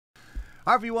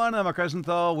Hi everyone, I'm Mark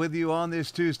Rosenthal with you on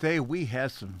this Tuesday. We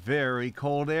have some very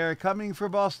cold air coming for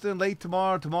Boston late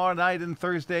tomorrow night and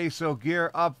Thursday, so gear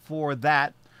up for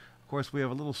that. Of course, we have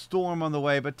a little storm on the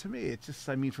way, but to me,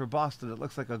 for Boston, it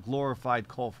looks like a glorified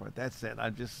cold front. That's it.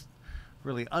 I'm just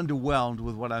really underwhelmed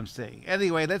with what I'm seeing.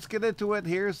 Anyway, let's get into it.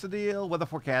 Here's the deal. Weather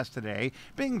forecast today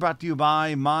being brought to you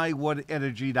by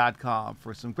MyWoodEnergy.com.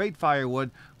 For some great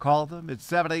firewood, call them at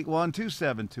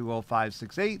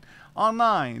 781-272-0568,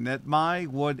 online at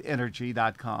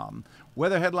MyWoodEnergy.com.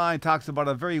 Weather headline talks about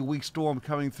a very weak storm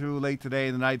coming through late today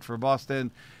and tonight for Boston.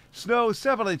 Snow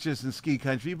 7 inches in ski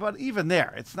country, but even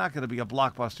there, it's not going to be a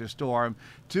blockbuster storm,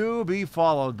 to be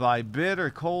followed by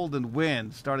bitter cold and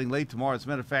wind starting late tomorrow. As a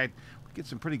matter of fact, we get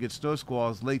some pretty good snow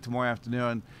squalls late tomorrow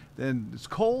afternoon. Then it's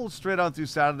cold straight on through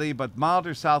Saturday, but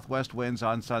milder southwest winds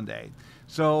on Sunday.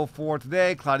 So for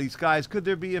today, cloudy skies. Could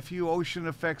there be a few ocean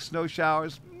effect snow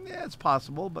showers? Yeah, it's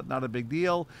possible, but not a big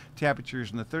deal.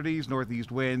 Temperatures in the 30s,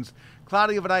 northeast winds.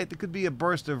 Cloudy overnight. There could be a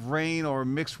burst of rain or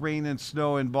mixed rain and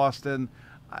snow in Boston.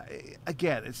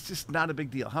 Again, it's just not a big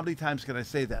deal. How many times can I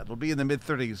say that? It'll be in the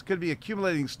mid-30s. Could be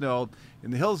accumulating snow.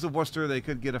 In the hills of Worcester, they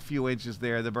could get a few inches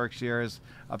there, the Berkshires,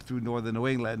 up through northern New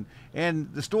England.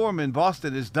 And the storm in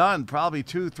Boston is done probably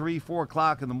 2, 3, 4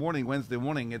 o'clock in the morning, Wednesday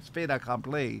morning. It's fait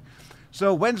accompli.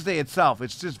 So Wednesday itself,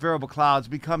 it's just variable clouds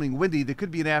becoming windy. There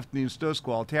could be an afternoon snow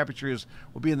squall. Temperatures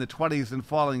will be in the 20s and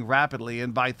falling rapidly.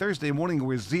 And by Thursday morning,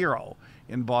 we're 0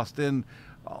 in Boston.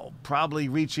 Probably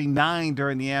reaching 9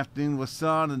 during the afternoon with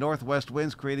sun and northwest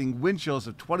winds creating wind chills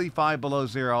of 25 below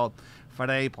zero.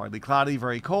 Friday, partly cloudy,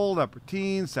 very cold, upper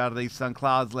teens. Saturday, sun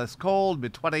clouds, less cold,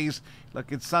 mid-20s.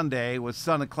 Look at Sunday with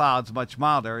sun and clouds, much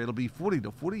milder. It'll be 40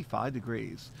 to 45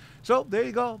 degrees. So there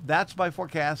you go. That's my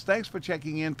forecast. Thanks for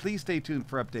checking in. Please stay tuned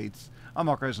for updates. I'm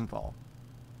Mark Rosenthal.